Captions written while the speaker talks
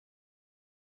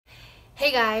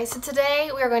Hey guys, so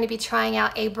today we are going to be trying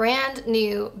out a brand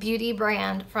new beauty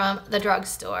brand from the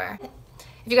drugstore.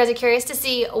 If you guys are curious to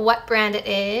see what brand it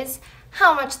is,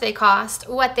 how much they cost,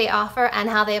 what they offer, and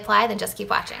how they apply, then just keep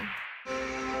watching.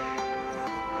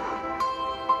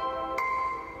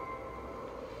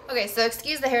 Okay, so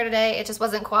excuse the hair today, it just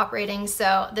wasn't cooperating,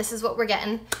 so this is what we're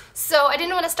getting. So I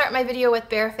didn't want to start my video with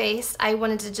bare-faced. I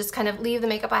wanted to just kind of leave the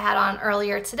makeup I had on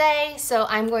earlier today, so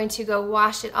I'm going to go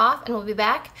wash it off and we'll be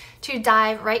back to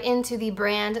dive right into the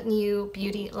brand new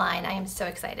beauty line. I am so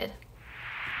excited.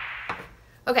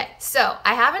 Okay, so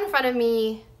I have in front of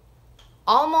me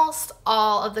almost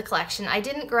all of the collection. I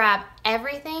didn't grab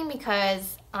everything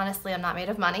because honestly I'm not made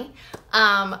of money,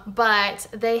 but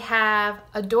they have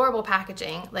adorable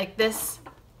packaging. Like this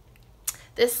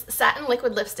satin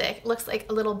liquid lipstick looks like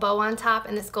a little bow on top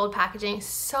in this gold packaging.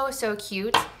 So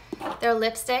cute. Their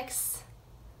lipsticks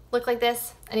look like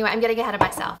this. Anyway, I'm getting ahead of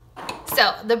myself.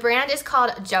 So the brand is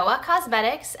called Joah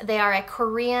Cosmetics. They are a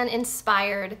Korean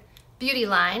inspired beauty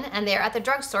line and they're at the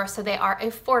drugstore, so they are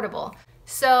affordable.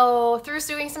 So through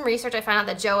doing some research, I found out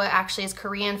that Joah actually is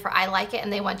Korean for I like it,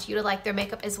 and they want you to like their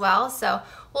makeup as well. So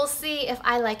we'll see if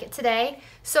I like it today.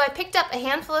 So I picked up a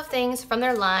handful of things from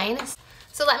their line.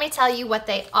 So let me tell you what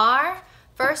they are.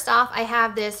 First off, I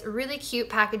have this really cute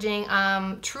packaging,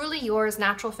 Truly Yours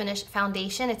Natural Finish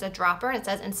Foundation. It's a dropper and it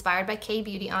says inspired by K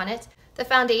Beauty on it. The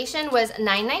foundation was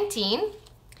 $9.19,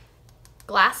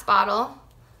 glass bottle,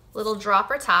 little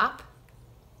dropper top,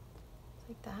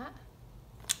 like that.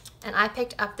 And I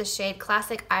picked up the shade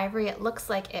Classic Ivory. It looks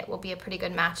like it will be a pretty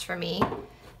good match for me.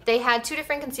 They had two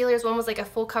different concealers. One was like a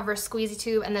full cover squeezy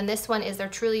tube, and then this one is their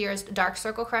Truly Yours Dark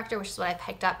Circle Corrector, which is what I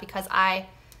picked up because I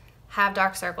have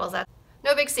dark circles. That's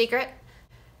no big secret.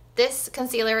 This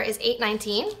concealer is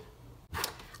 $8.19.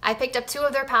 I picked up two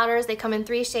of their powders. They come in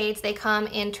 3 shades. They come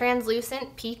in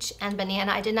translucent, peach, and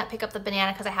banana. I did not pick up the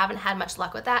banana because I haven't had much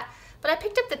luck with that. But I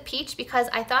picked up the peach because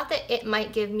I thought that it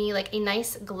might give me like a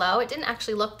nice glow. It didn't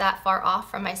actually look that far off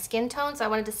from my skin tone, so I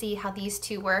wanted to see how these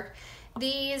two work.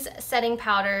 These setting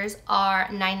powders are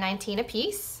 $9.19 a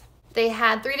piece. They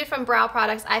had 3 different brow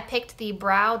products. I picked the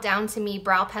Brow Down to Me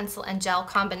brow pencil and gel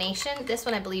combination. This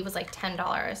one I believe was like $10.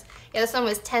 Yeah, this one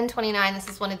was $10.29. This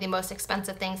is one of the most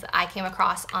expensive things that I came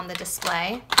across on the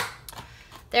display.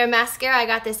 Their mascara, I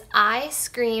got this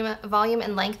eyescream volume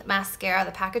and length mascara.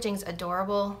 The packaging's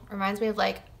adorable. Reminds me of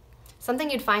like something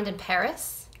you'd find in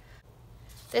Paris.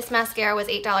 This mascara was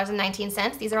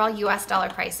 $8.19. These are all US dollar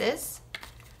prices.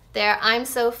 Their I'm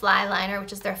So Fly liner,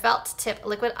 which is their felt tip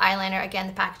liquid eyeliner. Again,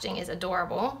 the packaging is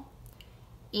adorable.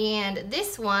 And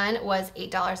this one was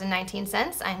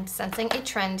 $8.19. I'm sensing a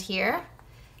trend here.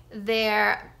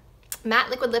 Their matte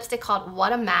liquid lipstick called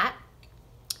Wattamat.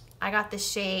 I got the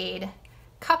shade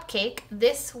Cupcake.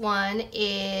 This one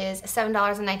is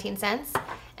 $7.19.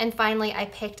 And finally, I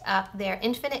picked up their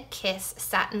Infinite Kiss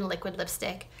satin liquid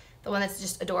lipstick, the one that's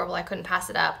just adorable. I couldn't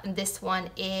pass it up. And this one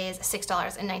is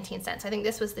 $6.19. I think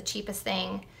this was the cheapest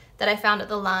thing that I found at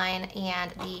the line,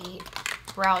 and the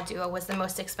Brow Duo was the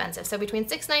most expensive. So between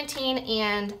 $6.19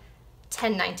 and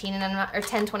 $10.19, and I'm not, or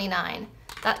 $10.29.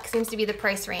 That seems to be the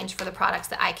price range for the products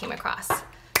that I came across.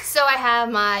 So I have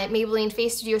my Maybelline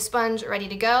Face Studio sponge ready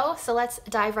to go. So let's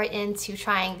dive right into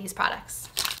trying these products.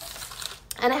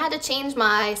 And I had to change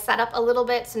my setup a little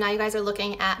bit, so now you guys are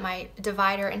looking at my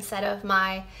divider instead of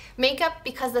my makeup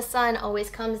because the sun always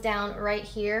comes down right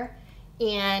here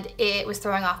and it was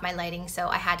throwing off my lighting, so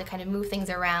I had to kind of move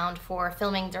things around for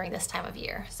filming during this time of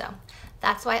year. So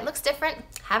that's why it looks different.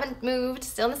 Haven't moved,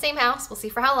 still in the same house. We'll see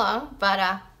for how long,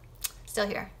 but still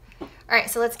here. All right,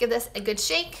 so let's give this a good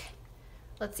shake.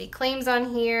 Let's see, claims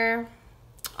on here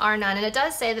are none, and it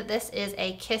does say that this is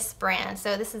a Kiss brand,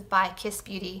 so this is by Kiss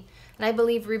Beauty, and I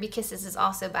believe Ruby Kisses is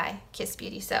also by Kiss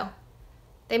Beauty, so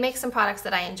they make some products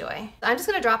that I enjoy. I'm just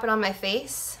gonna drop it on my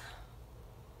face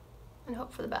and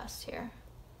hope for the best here.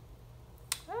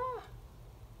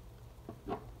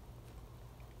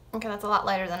 Okay, that's a lot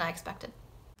lighter than I expected.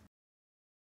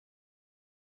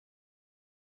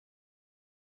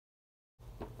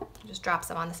 Just drop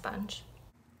some on the sponge.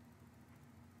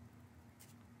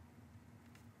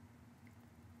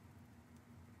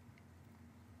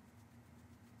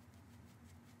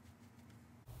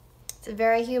 It's a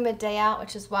very humid day out,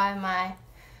 which is why my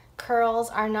curls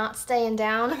are not staying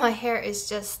down. My hair is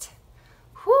just,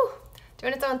 whew,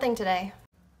 doing its own thing today.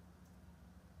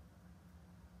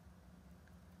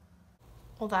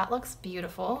 Well, that looks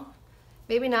beautiful.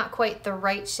 Maybe not quite the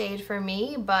right shade for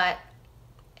me, but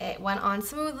it went on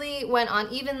smoothly, went on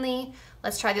evenly.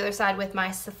 Let's try the other side with my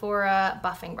Sephora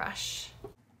buffing brush.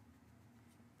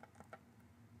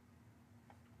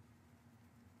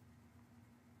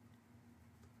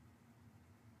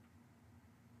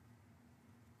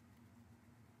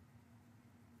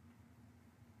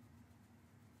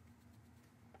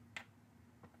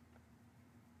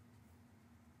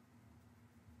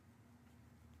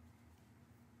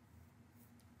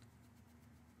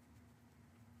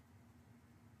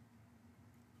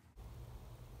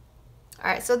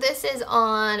 Alright, so this is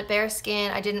on bare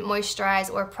skin. I didn't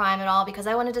moisturize or prime at all because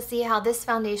I wanted to see how this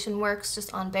foundation works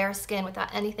just on bare skin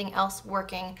without anything else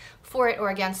working for it or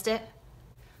against it.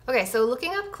 Okay, so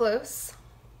looking up close,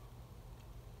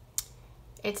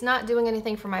 it's not doing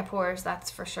anything for my pores, that's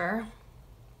for sure.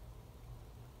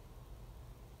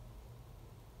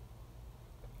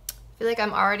 I feel like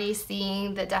I'm already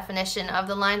seeing the definition of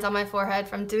the lines on my forehead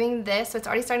from doing this, so it's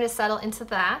already starting to settle into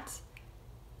that.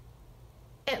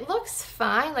 It looks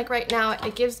fine, like right now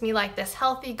it gives me like this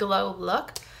healthy glow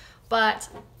look, but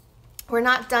we're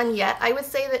not done yet. I would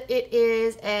say that it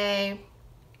is a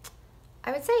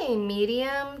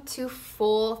medium to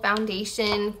full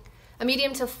foundation, a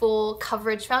medium to full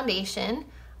coverage foundation.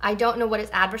 I don't know what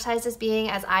it's advertised as being,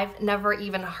 as I've never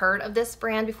even heard of this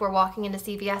brand before walking into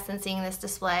CVS and seeing this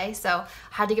display, so I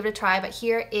had to give it a try. But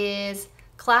here is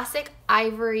Classic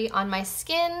Ivory on my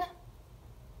skin.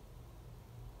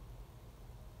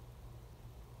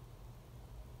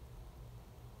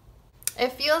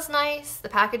 It feels nice. The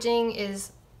packaging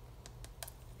is,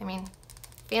 I mean,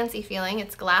 fancy feeling.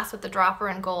 It's glass with the dropper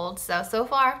and gold. So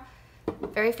far,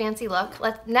 very fancy look.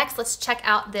 Next, let's check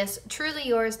out this Truly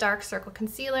Yours Dark Circle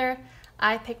Concealer.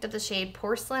 I picked up the shade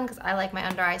Porcelain because I like my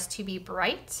under eyes to be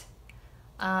bright.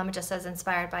 It just says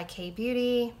inspired by Joah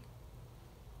Beauty.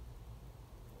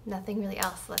 Nothing really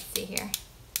else. Let's see here.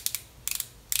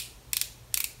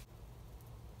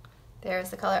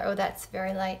 There's the color. Oh, that's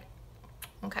very light.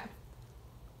 Okay.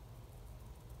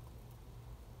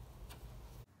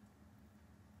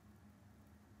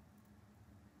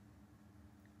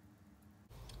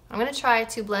 I'm going to try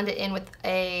to blend it in with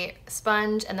a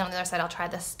sponge, and then on the other side I'll try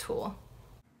this tool.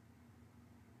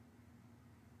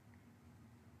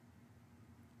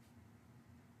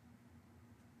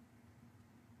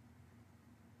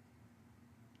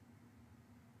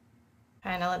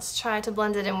 Okay, now let's try to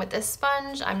blend it in with this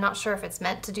sponge. I'm not sure if it's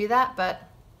meant to do that, but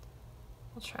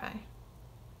we'll try.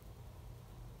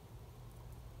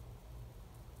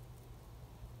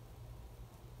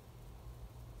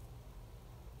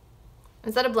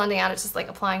 Instead of blending out, it's just like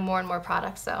applying more and more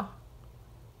product, so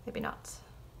maybe not.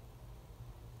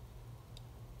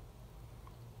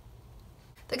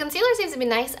 The concealer seems to be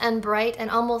nice and bright and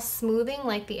almost smoothing,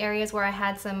 like the areas where I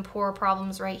had some pore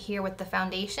problems right here with the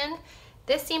foundation.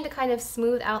 This seemed to kind of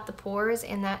smooth out the pores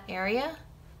in that area.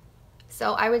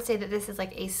 So I would say that this is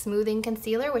like a smoothing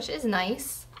concealer, which is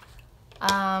nice.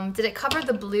 Did it cover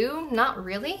the blue? Not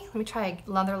really. Let me try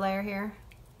another layer here.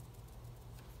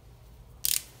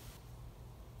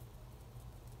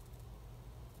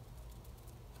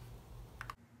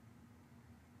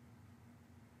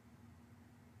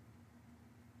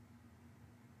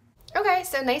 Okay,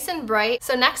 so nice and bright.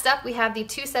 So next up we have the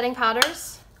two setting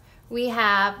powders. We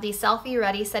have the Selfie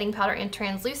Ready setting powder in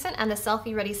translucent and the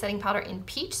Selfie Ready setting powder in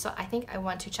peach. So I think I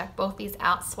want to check both these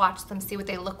out, swatch them, see what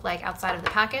they look like outside of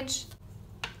the package.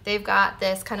 They've got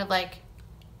this kind of like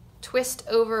twist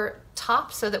over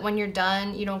top so that when you're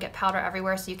done, you don't get powder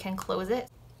everywhere, so you can close it.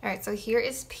 All right, so here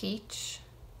is peach.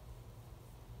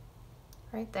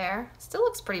 Right there. Still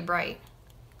looks pretty bright.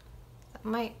 That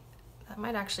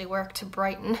might actually work to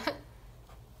brighten.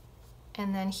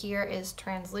 And then here is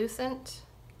translucent.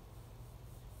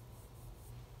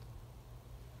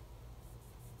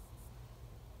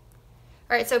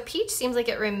 All right, so peach seems like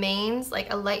it remains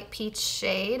like a light peach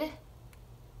shade,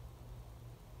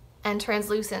 and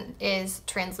translucent is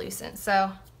translucent.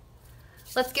 So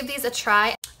let's give these a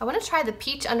try. I want to try the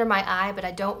peach under my eye, but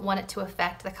I don't want it to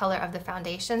affect the color of the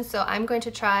foundation. So I'm going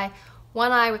to try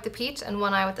one eye with the peach and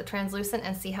one eye with the translucent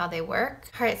and see how they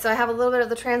work. All right, so I have a little bit of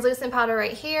the translucent powder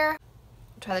right here.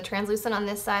 I'll try the translucent on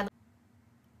this side.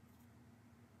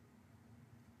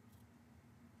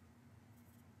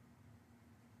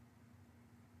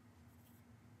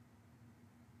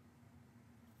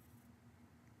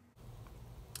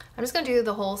 I'm just going to do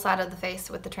the whole side of the face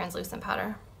with the translucent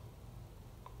powder.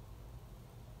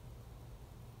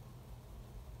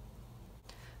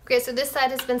 Okay, so this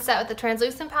side has been set with the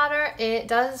translucent powder. It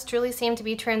does truly seem to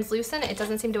be translucent. It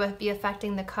doesn't seem to be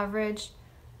affecting the coverage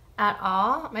at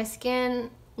all. My skin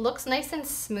looks nice and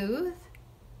smooth.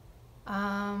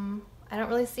 I don't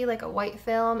really see like a white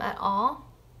film at all.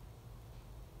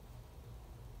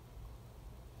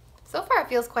 So far it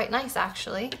feels quite nice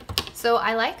actually. So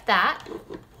I like that.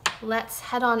 Let's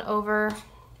head on over.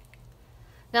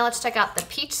 Now let's check out the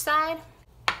peach side.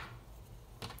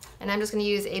 And I'm just going to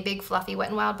use a big fluffy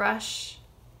Wet n Wild brush.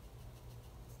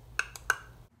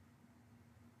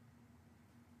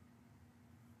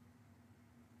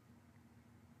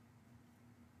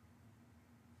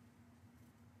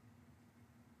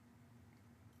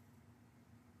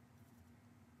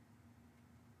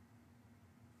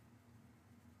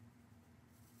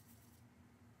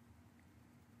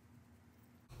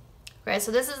 Okay, so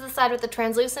this is the side with the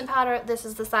translucent powder. This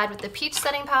is the side with the peach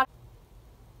setting powder.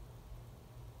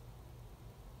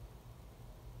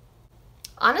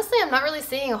 Honestly, I'm not really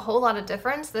seeing a whole lot of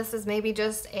difference. This is maybe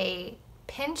just a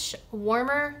pinch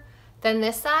warmer than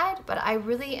this side, but I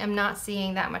really am not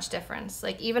seeing that much difference.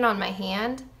 Like even on my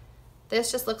hand,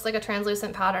 this just looks like a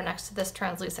translucent powder next to this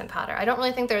translucent powder. I don't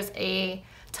really think there's a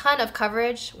ton of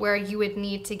coverage where you would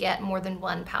need to get more than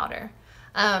one powder.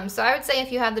 So I would say if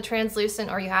you have the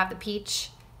translucent or you have the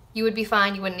peach, you would be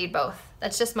fine. You wouldn't need both.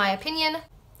 That's just my opinion.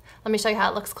 Let me show you how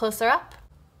it looks closer up.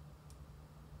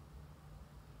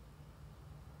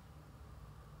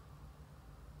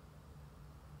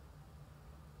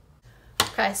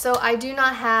 Okay, so I do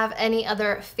not have any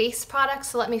other face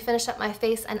products, so let me finish up my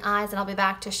face and eyes and I'll be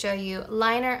back to show you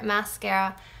liner,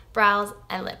 mascara, brows,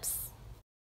 and lips.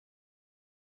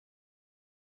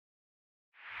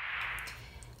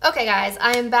 Okay guys,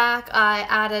 I am back. I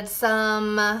added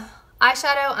some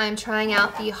eyeshadow. I'm trying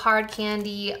out the Hard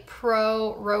Candy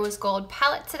Pro Rose Gold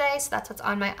palette today, so that's what's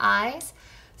on my eyes.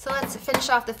 So let's finish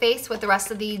off the face with the rest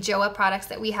of the Joah products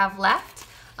that we have left.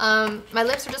 My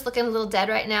lips are just looking a little dead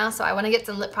right now, so I want to get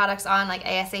some lip products on like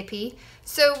ASAP.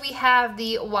 So we have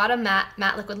the Wattamat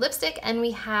Matte Liquid Lipstick and we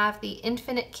have the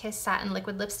Infinite Kiss Satin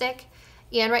Liquid Lipstick.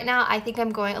 And right now I think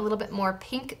I'm going a little bit more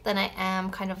pink than I am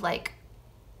kind of like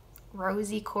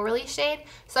rosy corally shade.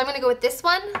 So I'm going to go with this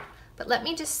one, but let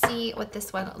me just see what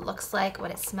this one looks like,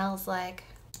 what it smells like.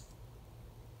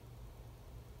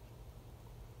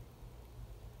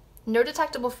 No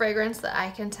detectable fragrance that I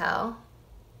can tell.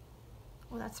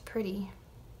 Oh, that's pretty.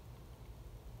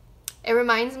 It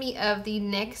reminds me of the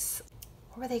NYX,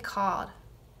 what were they called?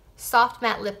 Soft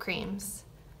matte lip creams.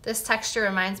 This texture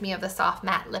reminds me of the soft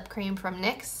matte lip cream from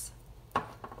NYX. All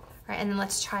right, and then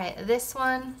let's try this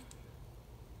one.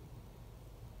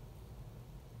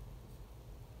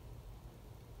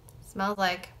 Smells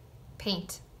like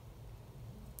paint.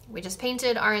 We just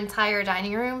painted our entire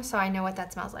dining room, so I know what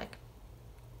that smells like.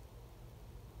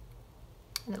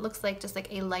 And it looks like just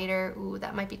like a lighter, ooh,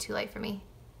 that might be too light for me.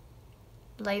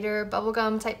 Lighter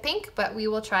bubblegum type pink, but we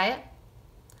will try it.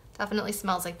 Definitely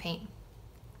smells like paint.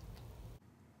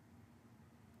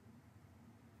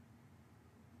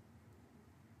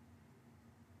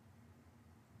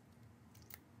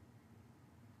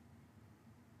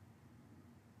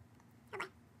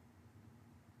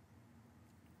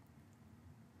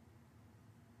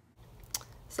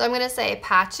 So I'm gonna say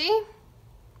patchy.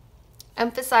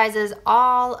 Emphasizes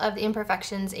all of the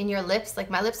imperfections in your lips. Like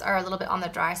my lips are a little bit on the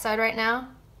dry side right now.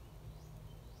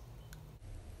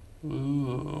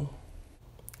 Ooh.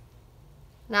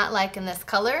 Not liking this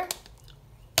color.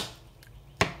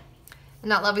 I'm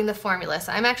not loving the formula,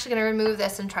 so I'm actually gonna remove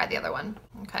this and try the other one.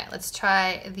 Okay, let's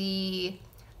try the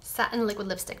Satin Liquid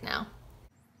Lipstick now.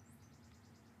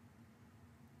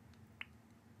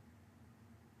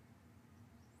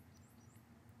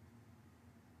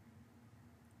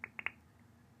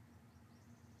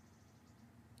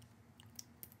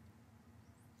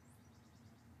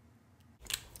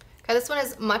 This one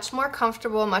is much more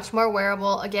comfortable, much more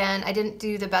wearable. Again, I didn't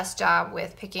do the best job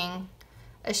with picking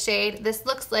a shade. This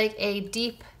looks like a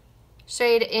deep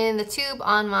shade in the tube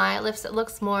on my lips. It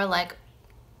looks more like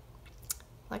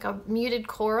a muted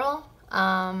coral,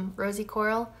 rosy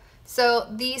coral. So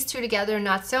these two together,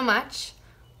 not so much.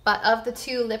 But of the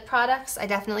two lip products, I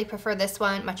definitely prefer this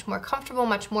one. Much more comfortable,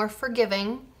 much more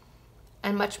forgiving,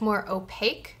 and much more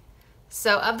opaque.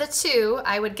 So of the two,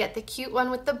 I would get the cute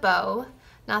one with the bow,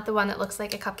 not the one that looks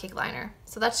like a cupcake liner.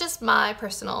 So that's just my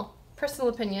personal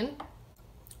opinion.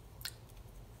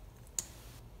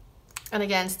 And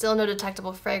again, still no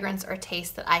detectable fragrance or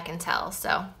taste that I can tell,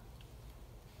 so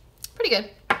pretty good.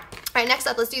 All right, next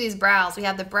up, let's do these brows. We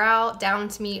have the Brow Down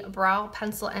to Me Brow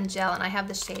Pencil and Gel, and I have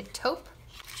the shade Taupe.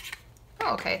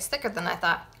 Oh, okay, it's thicker than I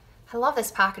thought. I love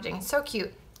this packaging, it's so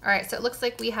cute. All right, so it looks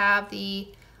like we have the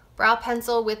brow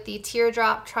pencil with the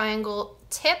teardrop triangle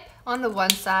tip on the one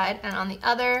side, and on the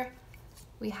other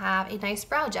we have a nice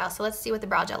brow gel. So let's see what the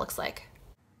brow gel looks like.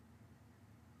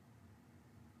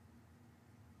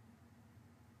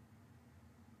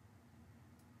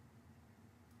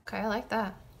 Okay, I like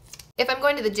that. If I'm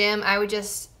going to the gym, I would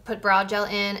just put brow gel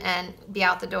in and be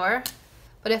out the door.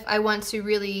 But if I want to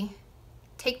really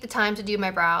take the time to do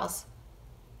my brows,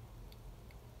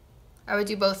 I would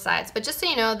do both sides. But just so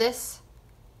you know, this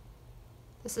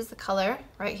is the color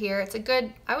right here. It's a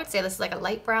good, I would say this is like a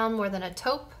light brown more than a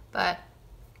taupe, but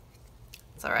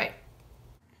it's all right.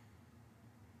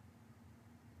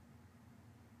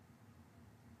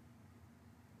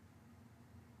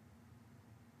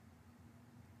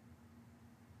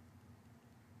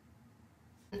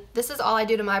 This is all I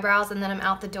do to my brows and then I'm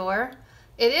out the door.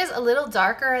 It is a little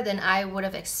darker than I would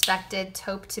have expected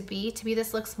taupe to be. To me,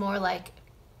 this looks more like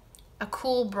a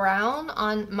cool brown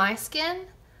on my skin.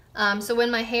 So when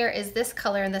my hair is this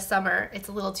color in the summer, it's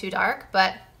a little too dark,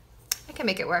 but I can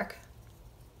make it work.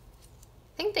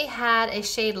 I think they had a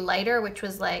shade lighter, which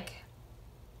was like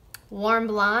warm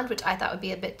blonde, which I thought would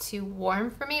be a bit too warm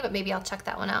for me, but maybe I'll check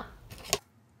that one out.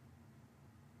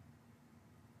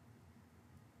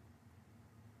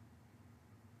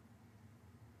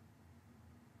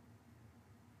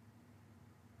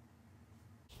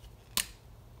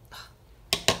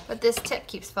 But this tip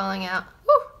keeps falling out.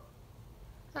 Woo!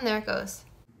 And there it goes.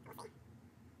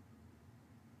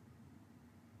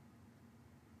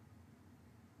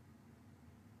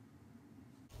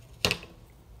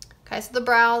 Okay, so the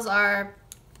brows are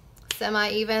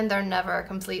semi-even. They're never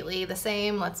completely the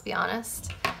same, let's be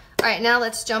honest. All right, now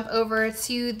let's jump over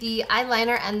to the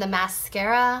eyeliner and the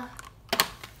mascara. All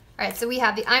right, so we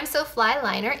have the I'm So Fly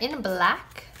liner in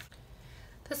black.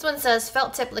 This one says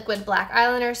felt tip liquid black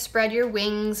eyeliner. Spread your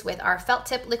wings with our felt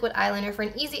tip liquid eyeliner for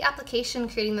an easy application,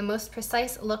 creating the most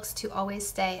precise looks to always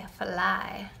stay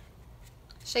fly.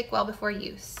 Shake well before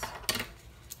use.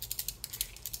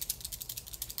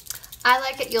 I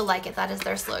like it, you'll like it. That is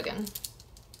their slogan.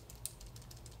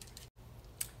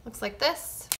 Looks like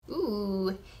this.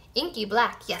 Ooh, inky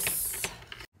black, yes.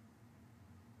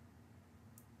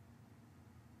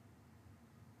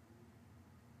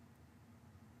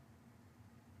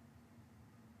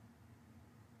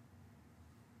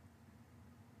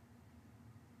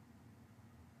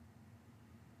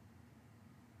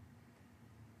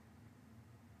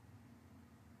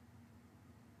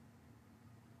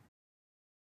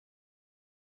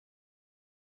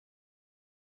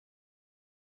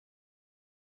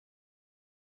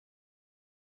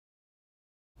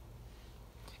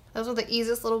 Those are the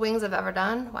easiest little wings I've ever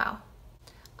done. Wow.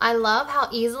 I love how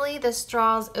easily this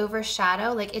draws over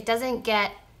shadow. Like, it doesn't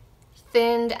get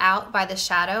thinned out by the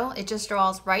shadow. It just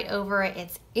draws right over it.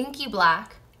 It's inky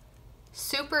black,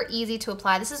 super easy to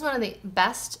apply. This is one of the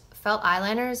best felt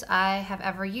eyeliners I have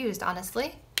ever used,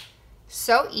 honestly.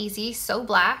 So easy, so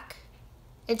black.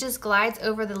 It just glides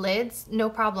over the lids, no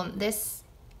problem. This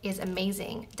is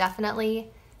amazing.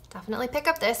 Definitely pick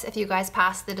up this if you guys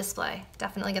pass the display.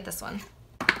 Definitely get this one.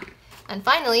 And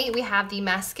finally, we have the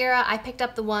mascara. I picked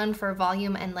up the one for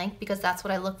volume and length because that's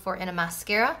what I look for in a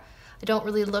mascara. I don't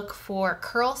really look for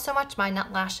curl so much. My nut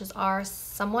lashes are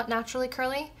somewhat naturally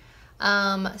curly.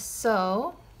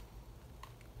 So,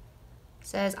 it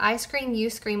says eyescream,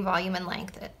 U-scream, volume and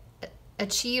length.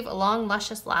 Achieve long,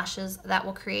 luscious lashes that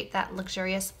will create that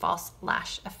luxurious false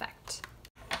lash effect.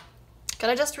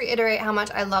 Gonna just reiterate how much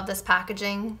I love this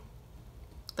packaging.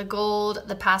 The gold,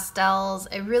 the pastels,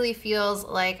 it really feels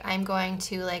like I'm going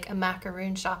to like a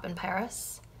macaroon shop in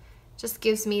Paris. Just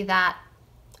gives me that,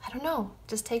 I don't know,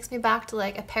 just takes me back to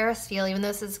like a Paris feel, even though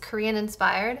this is Korean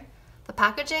inspired. The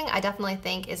packaging I definitely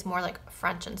think is more like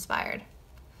French inspired.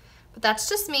 But that's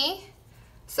just me.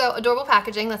 So adorable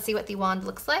packaging. Let's see what the wand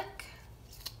looks like.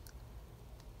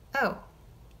 Oh,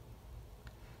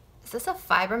 is this a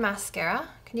fiber mascara?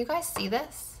 Can you guys see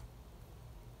this?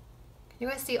 You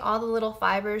guys see all the little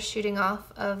fibers shooting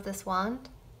off of this wand?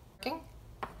 Working?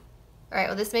 All right,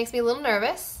 well, this makes me a little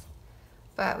nervous,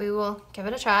 but we will give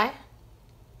it a try.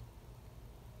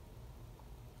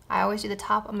 I always do the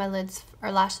top of my lids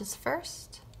or lashes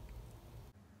first.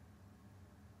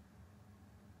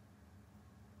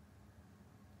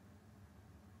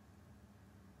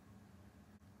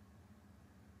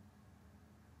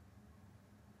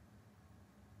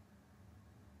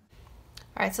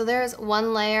 All right, so there's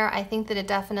one layer. I think that it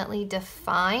definitely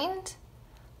defined,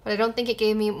 but I don't think it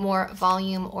gave me more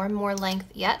volume or more length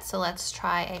yet. So let's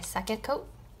try a second coat.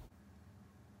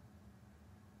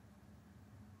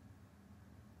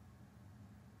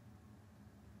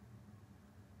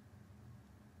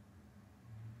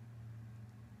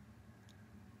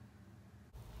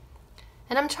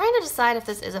 And I'm trying to decide if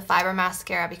this is a fiber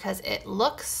mascara because it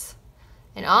looks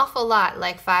an awful lot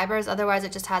like fibers. Otherwise,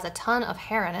 it just has a ton of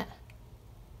hair in it.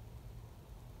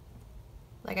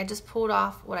 Like, I just pulled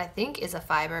off what I think is a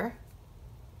fiber.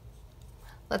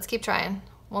 Let's keep trying.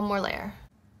 One more layer.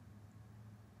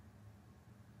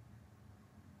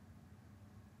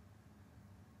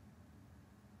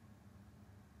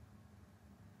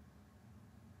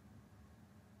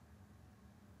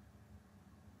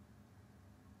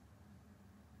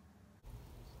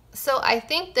 So I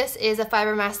think this is a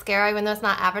fiber mascara, even though it's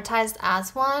not advertised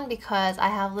as one, because I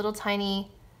have little tiny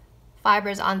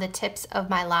fibers on the tips of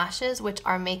my lashes, which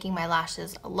are making my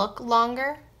lashes look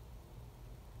longer.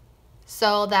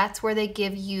 So that's where they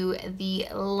give you the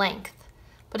length.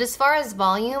 But as far as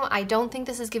volume, I don't think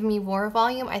this is giving me more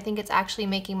volume. I think it's actually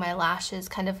making my lashes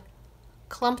kind of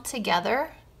clump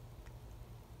together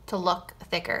to look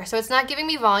thicker. So it's not giving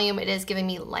me volume, it is giving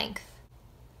me length.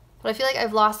 But I feel like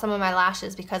I've lost some of my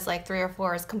lashes because like 3 or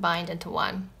 4 is combined into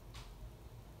one.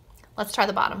 Let's try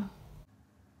the bottom.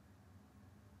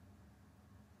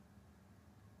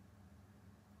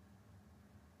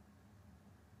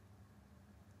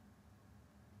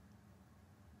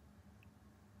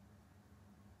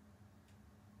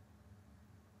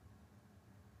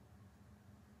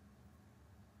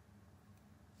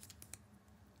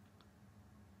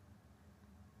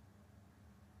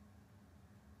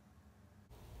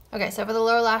 Okay, so for the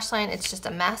lower lash line, it's just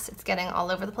a mess. It's getting all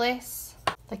over the place.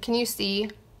 Like, can you see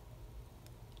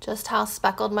just how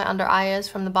speckled my under eye is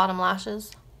from the bottom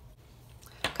lashes?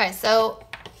 Okay, so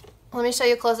let me show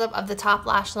you a close-up of the top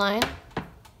lash line.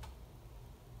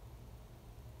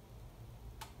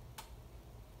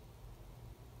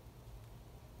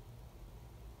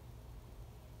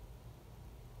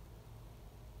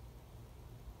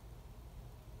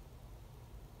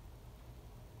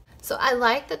 So I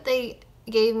like that they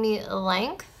gave me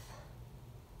length.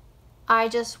 I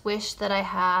just wish that I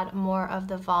had more of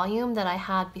the volume that I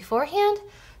had beforehand.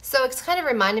 So it's kind of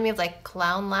reminding me of like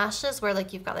clown lashes where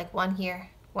like you've got like one here,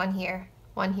 one here,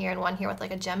 one here, and one here with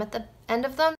like a gem at the end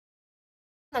of them.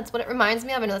 That's what it reminds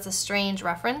me of. I know that's a strange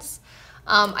reference.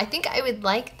 I think I would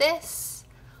like this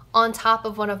on top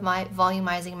of one of my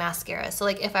volumizing mascaras. So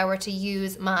like if I were to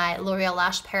use my L'Oreal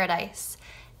Lash Paradise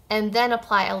and then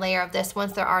apply a layer of this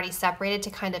once they're already separated to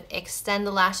kind of extend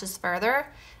the lashes further,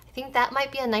 I think that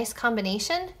might be a nice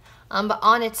combination. But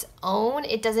on its own,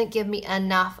 it doesn't give me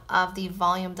enough of the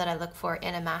volume that I look for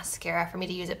in a mascara for me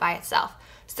to use it by itself.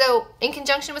 So in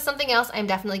conjunction with something else, I'm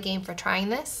definitely game for trying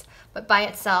this, but by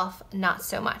itself, not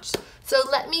so much. So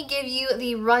let me give you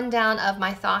the rundown of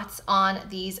my thoughts on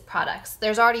these products.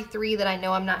 There's already 3 that I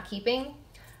know I'm not keeping.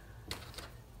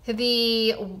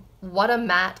 The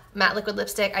wattamat matte liquid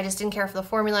lipstick, I just didn't care for the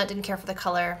formula, didn't care for the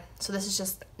color, so this is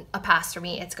just a pass for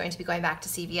me. It's going to be going back to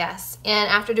CVS. And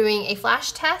after doing a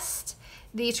flash test,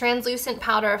 the translucent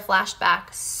powder flashed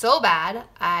back so bad,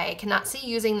 I cannot see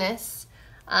using this.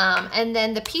 And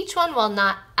then the peach one, while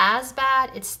not as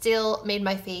bad, it still made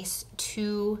my face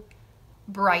too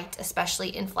bright,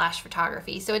 especially in flash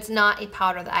photography. So it's not a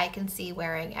powder that I can see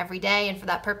wearing every day, and for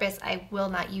that purpose, I will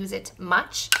not use it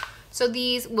much. So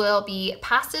these will be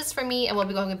passes for me and we'll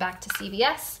be going back to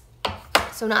CVS.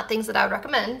 So not things that I would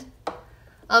recommend.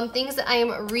 Things that I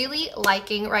am really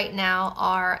liking right now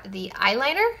are the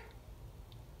eyeliner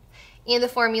and the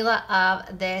formula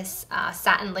of this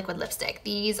satin liquid lipstick.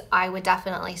 These I would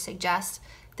definitely suggest.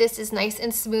 This is nice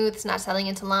and smooth, it's not settling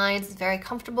into lines, it's very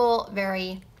comfortable,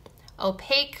 very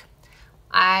opaque.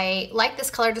 I like this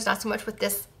color, just not so much with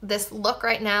this look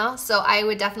right now. So I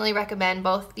would definitely recommend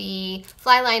both the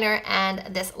fly liner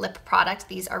and this lip product.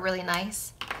 These are really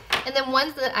nice. And then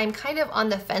ones that I'm kind of on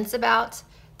the fence about,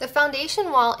 the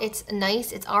foundation, while it's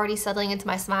nice, it's already settling into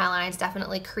my smile lines,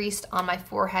 definitely creased on my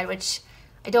forehead, which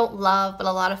I don't love, but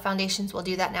a lot of foundations will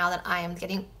do that now that I am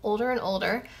getting older and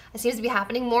older. It seems to be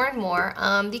happening more and more.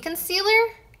 The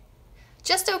concealer,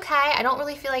 just okay. I don't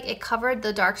really feel like it covered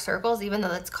the dark circles, even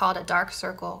though it's called a dark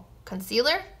circle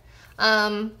concealer. So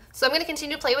I'm going to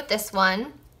continue to play with this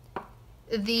one.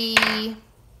 The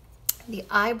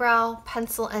eyebrow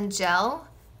pencil and gel,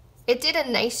 it did a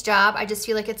nice job. I just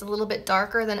feel like it's a little bit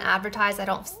darker than advertised. I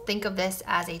don't think of this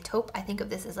as a taupe. I think of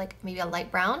this as like maybe a light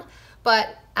brown.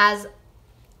 But as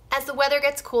the weather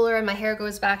gets cooler and my hair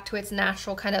goes back to its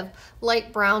natural kind of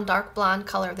light brown, dark blonde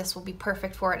color, this will be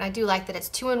perfect for it. And I do like that it's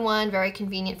 2-in-1, very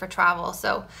convenient for travel.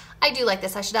 So I do like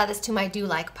this. I should add this to my do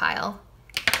like pile.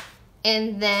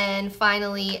 And then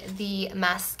finally the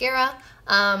mascara.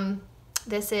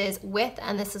 This is with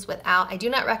and this is without. I do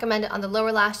not recommend it on the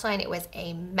lower lash line. It was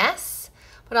a mess.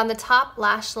 But on the top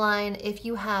lash line, if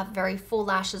you have very full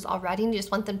lashes already and you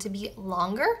just want them to be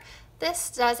longer,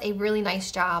 this does a really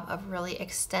nice job of really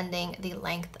extending the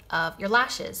length of your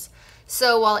lashes.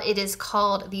 So while it is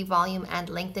called the volume and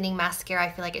lengthening mascara,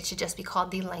 I feel like it should just be called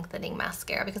the lengthening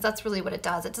mascara because that's really what it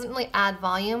does. It doesn't really add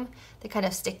volume. They kind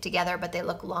of stick together, but they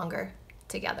look longer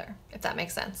together, if that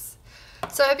makes sense.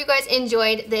 So I hope you guys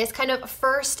enjoyed this kind of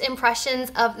first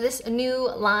impressions of this new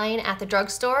line at the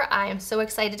drugstore. I am so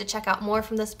excited to check out more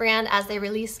from this brand as they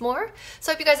release more.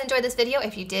 So I hope you guys enjoyed this video.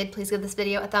 If you did, please give this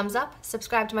video a thumbs up,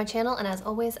 subscribe to my channel, and as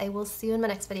always, I will see you in my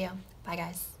next video. Bye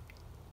guys.